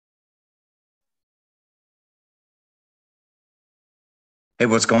Hey,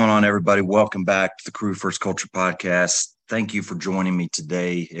 what's going on, everybody? Welcome back to the Crew First Culture Podcast. Thank you for joining me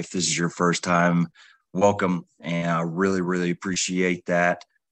today. If this is your first time, welcome. And I really, really appreciate that.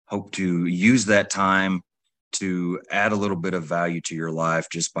 Hope to use that time to add a little bit of value to your life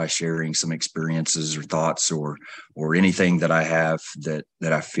just by sharing some experiences or thoughts or anything that I have that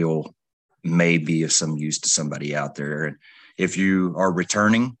I feel may be of some use to somebody out there. And if you are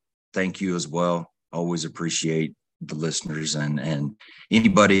returning, thank you as well. Always appreciate the listeners and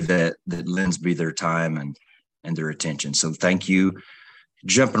anybody that lends me their time and their attention. So thank you.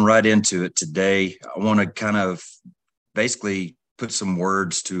 Jumping right into it today, I want to kind of basically put some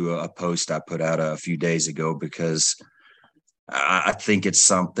words to a post I put out a few days ago because I think it's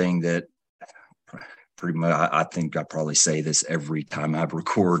something that pretty much I think I probably say this every time I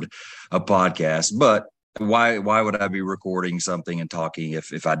record a podcast, but why would I be recording something and talking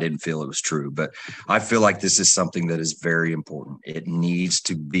if I didn't feel it was true? But I feel like this is something that is very important. It needs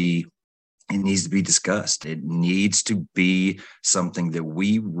to be discussed. It needs to be something that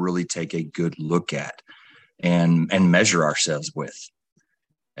we really take a good look at and measure ourselves with,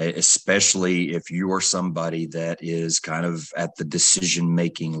 especially if you are somebody that is kind of at the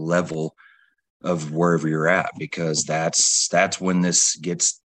decision-making level of wherever you're at, because that's when this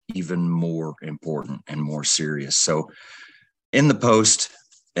gets even more important and more serious. So in the post,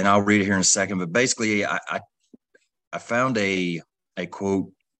 and I'll read it here in a second, but basically I found a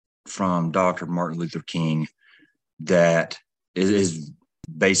quote from Dr. Martin Luther King that is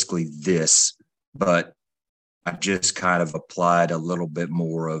basically this, but I just kind of applied a little bit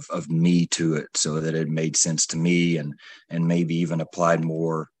more of me to it so that it made sense to me and maybe even applied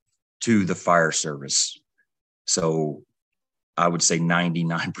more to the fire service. So I would say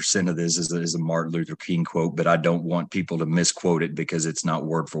 99% of this is a Martin Luther King quote, but I don't want people to misquote it because it's not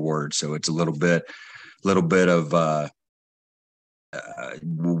word for word. So it's a little bit of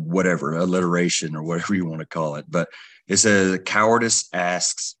whatever, alliteration or whatever you want to call it. But it says, cowardice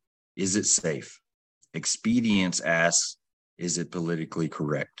asks, is it safe? Expedience asks, is it politically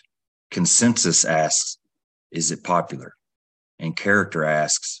correct? Consensus asks, is it popular? And character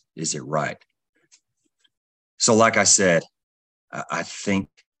asks, is it right? So like I said, I think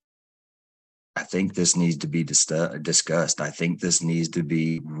this needs to be discussed. I think this needs to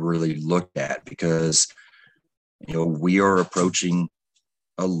be really looked at because, we are approaching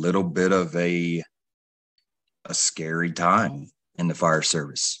a little bit of a scary time in the fire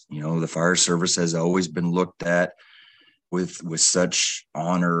service. The fire service has always been looked at with such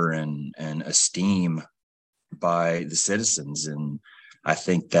honor and esteem by the citizens. And I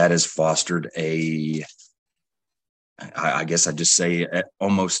think that has fostered I guess I just say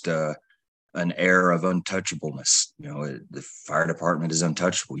almost an air of untouchableness. The fire department is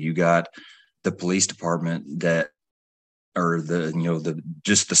untouchable. You got the police department or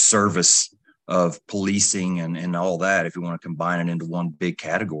just the service of policing and all that, if you want to combine it into one big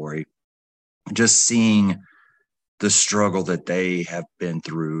category. Just seeing the struggle that they have been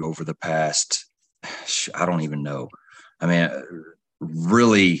through over the past, I don't even know. I mean,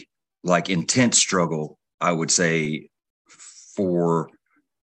 really like intense struggle, I would say 4-5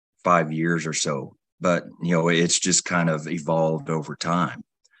 years or so, but it's just kind of evolved over time.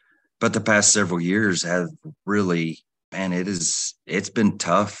 But the past several years have really, man, it's been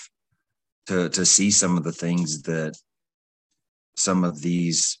tough to see some of the things that some of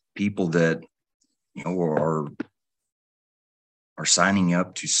these people that are signing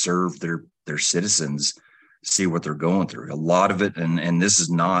up to serve their citizens, see what they're going through. A lot of it, and this is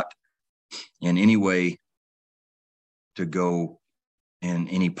not in any way to go in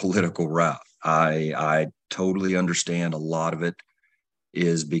any political route. I totally understand a lot of it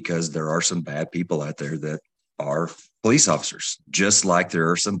is because there are some bad people out there that are police officers, just like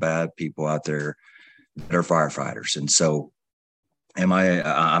there are some bad people out there that are firefighters. And so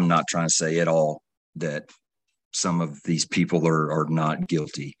I'm not trying to say at all that some of these people are not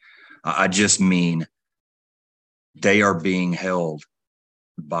guilty. I just mean they are being held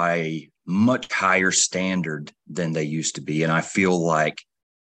by a much higher standard than they used to be. And I feel like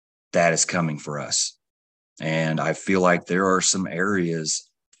that is coming for us. And I feel like there are some areas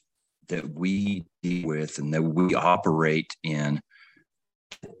that we deal with and that we operate in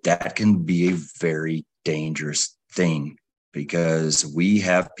that can be a very dangerous thing because we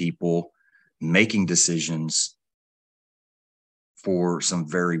have people making decisions for some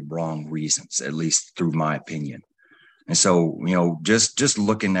very wrong reasons, at least through my opinion. And so, just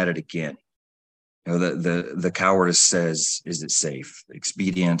looking at it again, the cowardice says, is it safe?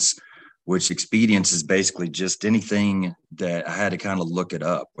 Expedience, which expedience is basically just anything that I had to kind of look it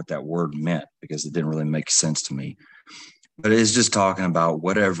up what that word meant because it didn't really make sense to me. but it's just talking about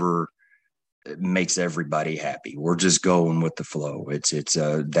whatever makes everybody happy. We're just going with the flow. It's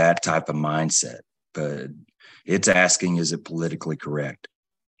that type of mindset, but it's asking, is it politically correct?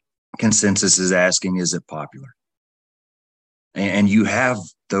 Consensus is asking, is it popular? And you have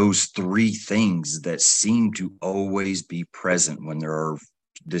those three things that seem to always be present when there are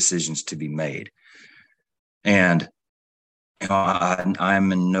decisions to be made. And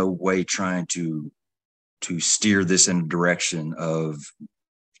I'm in no way trying to steer this in a direction of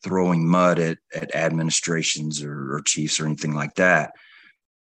throwing mud at administrations or chiefs or anything like that.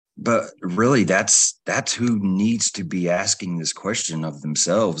 But really, that's who needs to be asking this question of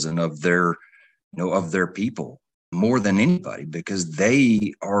themselves and of their people more than anybody, because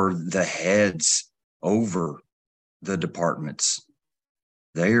they are the heads over the departments.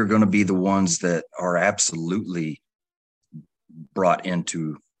 They are going to be the ones that are absolutely brought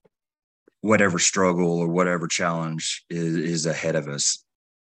into whatever struggle or whatever challenge is ahead of us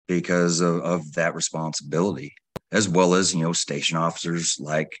because of that responsibility, as well as, station officers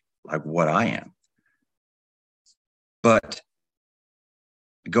like what I am. But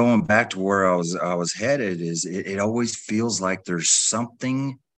going back to where I was headed is it always feels like there's some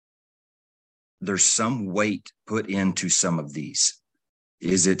weight put into some of these.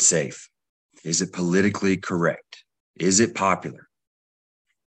 Is it safe? Is it politically correct? Is it popular?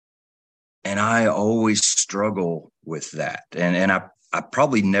 And I always struggle with that. And I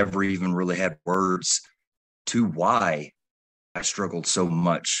probably never even really had words to why I struggled so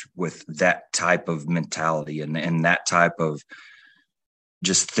much with that type of mentality and that type of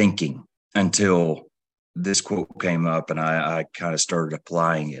just thinking until this quote came up and I kind of started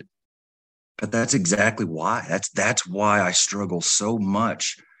applying it. But that's exactly why. That's why I struggle so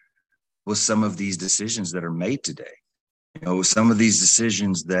much with some of these decisions that are made today. Some of these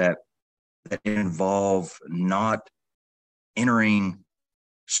decisions that involve not entering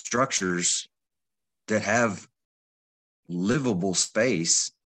structures that have livable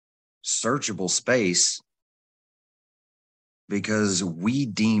space, searchable space, because we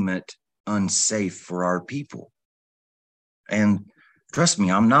deem it unsafe for our people. And trust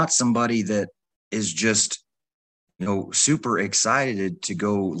me, I'm not somebody that is just, super excited to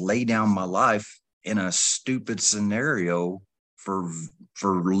go lay down my life in a stupid scenario for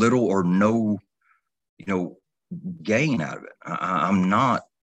little or no, gain out of it. I'm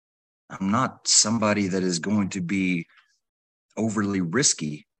not somebody that is going to be overly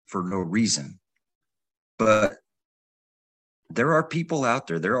risky for no reason. But there are people out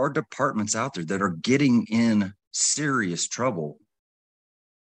there, there are departments out there that are getting in serious trouble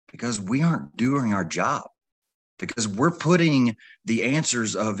because we aren't doing our job, because we're putting the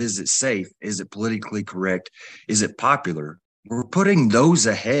answers of, is it safe? Is it politically correct? Is it popular? We're putting those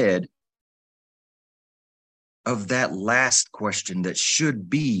ahead of that last question that should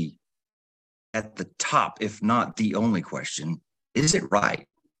be at the top, if not the only question. Is it right?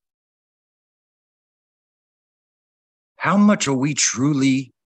 How much are we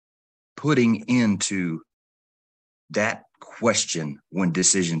truly putting into that question when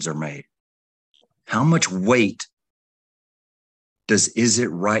decisions are made? How much weight does is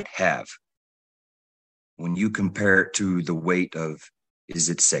it right have when you compare it to the weight of, is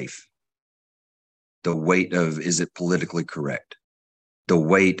it safe? The weight of, is it politically correct? The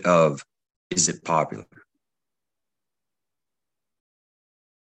weight of, is it popular?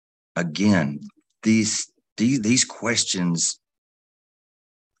 Again, these questions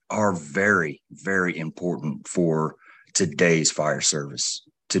are very, very important for today's fire service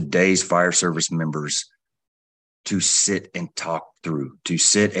members to sit and talk through, to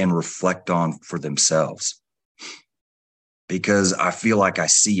sit and reflect on for themselves. Because I feel like I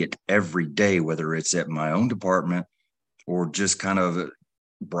see it every day, whether it's at my own department or just kind of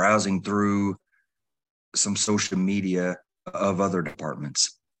browsing through some social media of other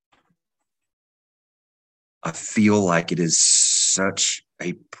departments. I feel like it is such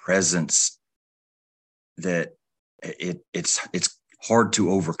a presence that it's hard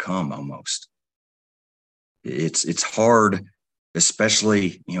to overcome almost. It's hard,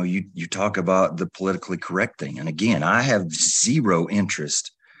 especially, you talk about the politically correct thing. And again, I have zero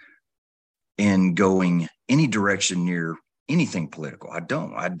interest in going any direction near anything political. I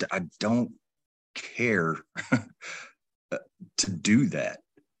don't care to do that.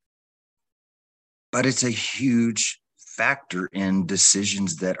 But it's a huge factor in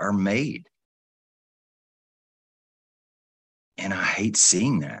decisions that are made. And I hate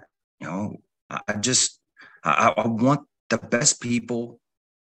seeing that. I want the best people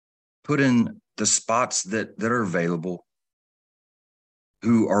put in the spots that are available,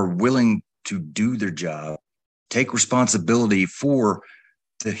 who are willing to do their job take responsibility for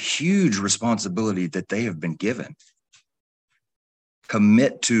the huge responsibility that they have been given.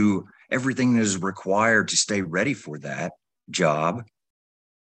 Commit to everything that is required to stay ready for that job.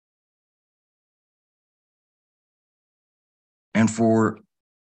 And for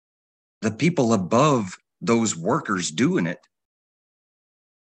the people above those workers doing it,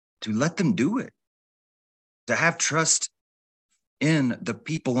 to let them do it, to have trust in the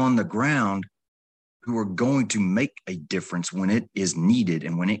people on the ground who are going to make a difference when it is needed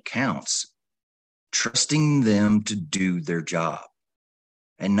and when it counts, trusting them to do their job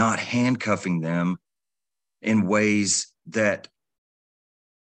and not handcuffing them in ways that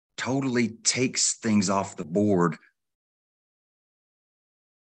totally takes things off the board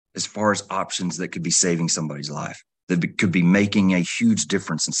as far as options that could be saving somebody's life, that could be making a huge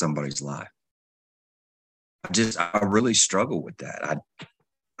difference in somebody's life. I really struggle with that.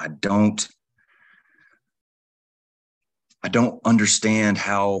 I don't understand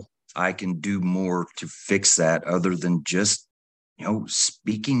how I can do more to fix that other than just,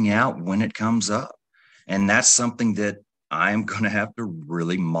 speaking out when it comes up. And that's something that I'm going to have to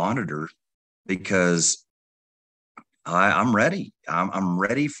really monitor, because I'm ready. I'm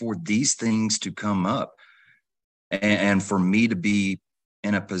ready for these things to come up and for me to be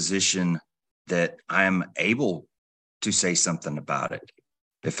in a position that I'm able to say something about it.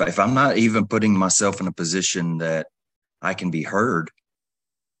 If I'm not even putting myself in a position that I can be heard,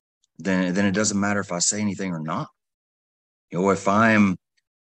 then it doesn't matter if I say anything or not. If I'm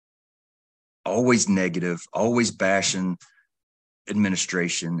always negative, always bashing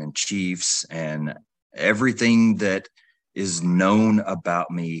administration and chiefs, and everything that is known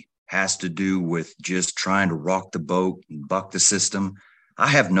about me has to do with just trying to rock the boat and buck the system, I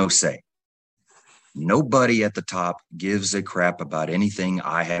have no say. Nobody at the top gives a crap about anything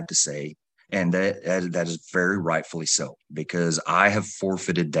I have to say. And that is very rightfully so, because I have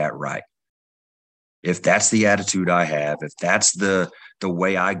forfeited that right. If that's the attitude I have, if that's the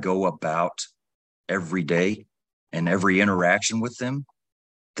way I go about every day and every interaction with them,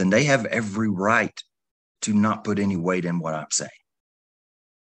 then they have every right to not put any weight in what I'm saying.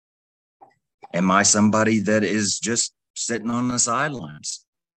 Am I somebody that is just sitting on the sidelines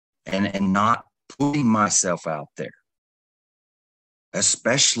and not putting myself out there,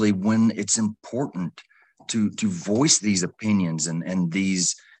 especially when it's important to voice these opinions and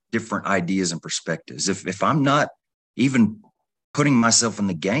these different ideas and perspectives? If I'm not even putting myself in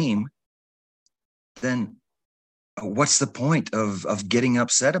the game, then what's the point of getting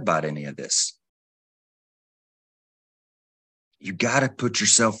upset about any of this? You got to put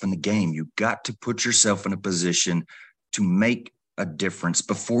yourself in the game. You got to put yourself in a position to make a difference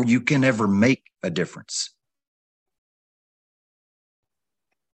before you can ever make a difference.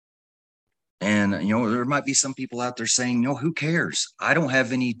 And, there might be some people out there saying, who cares? I don't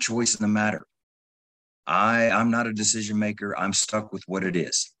have any choice in the matter. I'm not a decision maker. I'm stuck with what it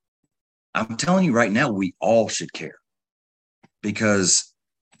is. I'm telling you right now, we all should care, because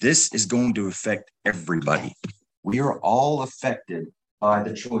this is going to affect everybody. We are all affected by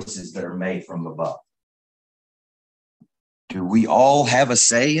the choices that are made from above. Do we all have a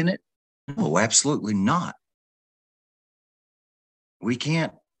say in it? No, absolutely not. We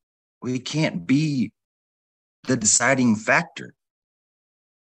can't be the deciding factor.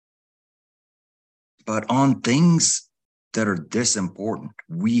 But on things that are this important,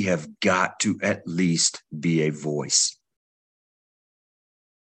 we have got to at least be a voice.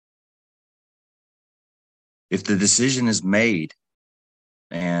 If the decision is made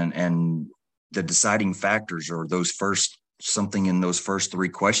and the deciding factors are something in those first three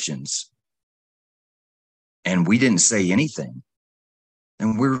questions, and we didn't say anything,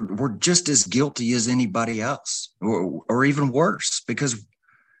 then we're just as guilty as anybody else, or even worse, because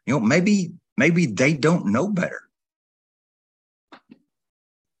maybe they don't know better.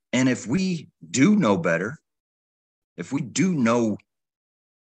 And if we do know better, if we do know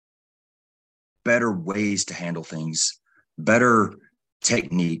better ways to handle things, better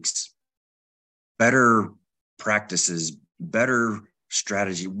techniques, better practices, better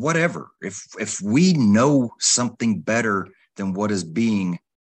strategy, whatever, if we know something better than what is being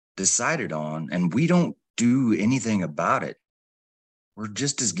decided on and we don't do anything about it, we're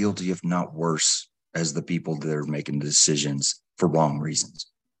just as guilty, if not worse, as the people that are making decisions for wrong reasons.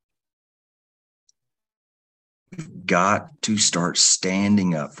 We've got to start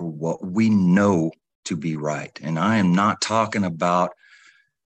standing up for what we know to be right. And I am not talking about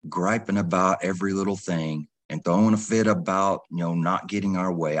griping about every little thing and throwing a fit about, not getting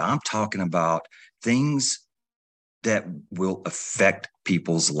our way. I'm talking about things that will affect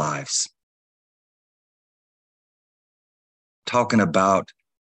people's lives. talking about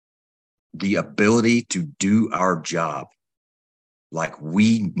the ability to do our job like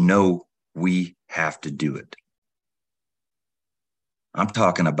we know we have to do it. I'm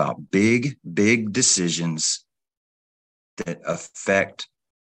talking about big, big decisions that affect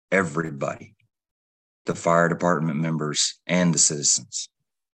everybody, the fire department members and the citizens.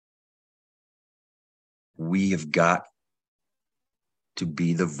 We have got to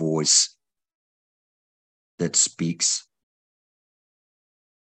be the voice that speaks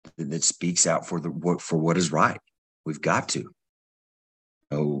out for what is right. We've got to.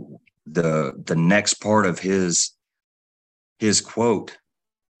 The next part of his quote,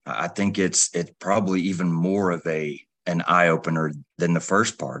 I think it's probably even more of an eye opener than the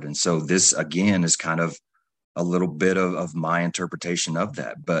first part. And so this again is kind of a little bit of my interpretation of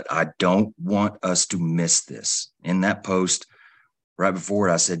that, but I don't want us to miss this. In that post right before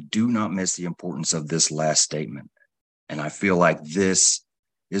it, I said, do not miss the importance of this last statement. And I feel like this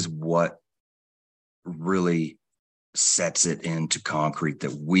is what really sets it into concrete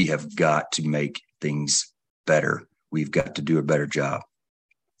that we have got to make things better. We've got to do a better job.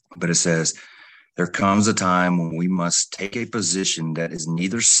 But it says, there comes a time when we must take a position that is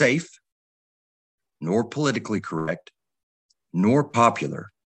neither safe, nor politically correct, nor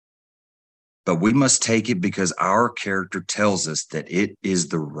popular, but we must take it because our character tells us that it is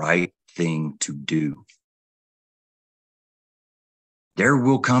the right thing to do. There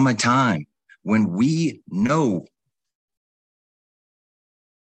will come a time when we know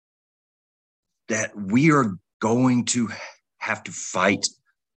that we are going to have to fight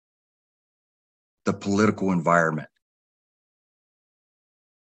the political environment.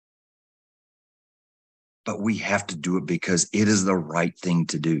 But we have to do it because it is the right thing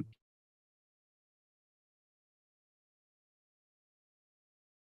to do.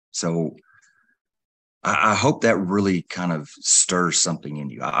 So I hope that really kind of stirs something in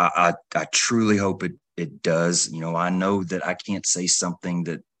you. I truly hope it does. You know, I know that I can't say something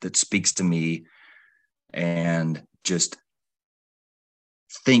that speaks to me and just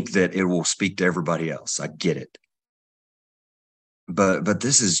think that it will speak to everybody else. I get it. But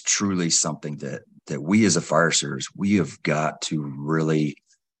this is truly something that we as a fire service, we have got to really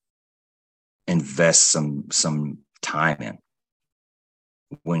invest some time in.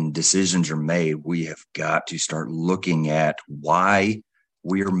 When decisions are made, we have got to start looking at why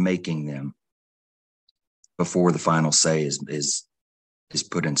we are making them before the final say is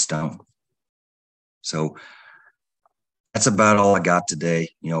put in stone. So that's about all I got today.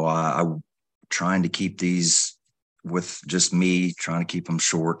 You know, I'm trying to keep these with just me, trying to keep them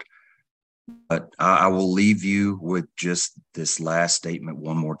short. But I will leave you with just this last statement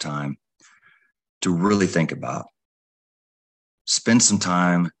one more time to really think about. Spend some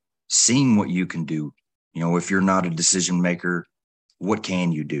time seeing what you can do. You know, if you're not a decision maker, what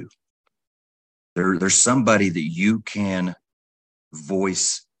can you do? There's somebody that you can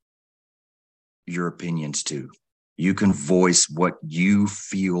voice your opinions to. You can voice what you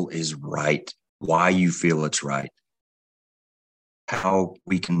feel is right, why you feel it's right, how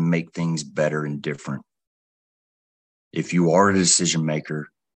we can make things better and different. If you are a decision maker,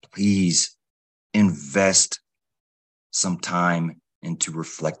 please invest some time into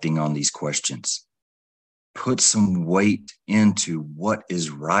reflecting on these questions. Put some weight into what is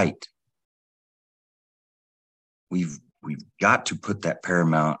right. We've got to put that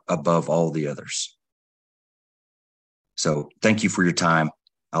paramount above all the others. So thank you for your time.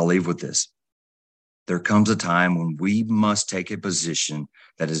 I'll leave with this. There comes a time when we must take a position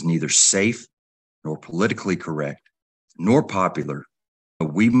that is neither safe nor politically correct, nor popular,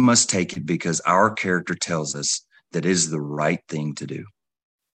 but we must take it because our character tells us that is the right thing to do.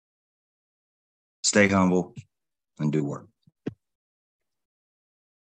 Stay humble and do work.